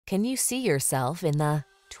Can you see yourself in the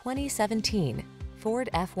 2017 Ford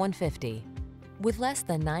F-150? With less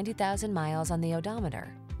than 90,000 miles on the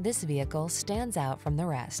odometer, this vehicle stands out from the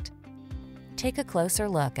rest. Take a closer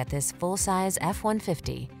look at this full-size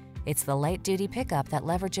F-150. It's the light-duty pickup that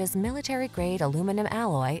leverages military-grade aluminum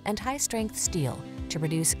alloy and high-strength steel to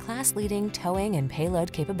produce class-leading towing and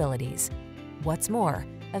payload capabilities. What's more,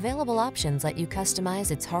 available options let you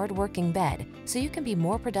customize its hard-working bed so you can be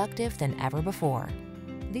more productive than ever before.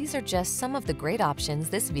 These are just some of the great options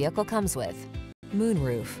this vehicle comes with: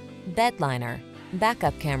 moonroof, bed liner,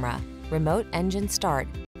 backup camera, remote engine start,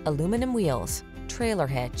 aluminum wheels, trailer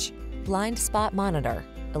hitch, blind spot monitor,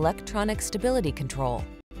 electronic stability control,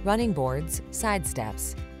 running boards, side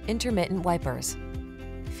steps, intermittent wipers.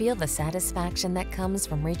 Feel the satisfaction that comes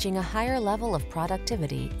from reaching a higher level of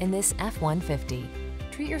productivity in this F-150.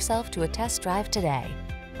 Treat yourself to a test drive today.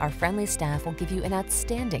 Our friendly staff will give you an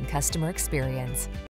outstanding customer experience.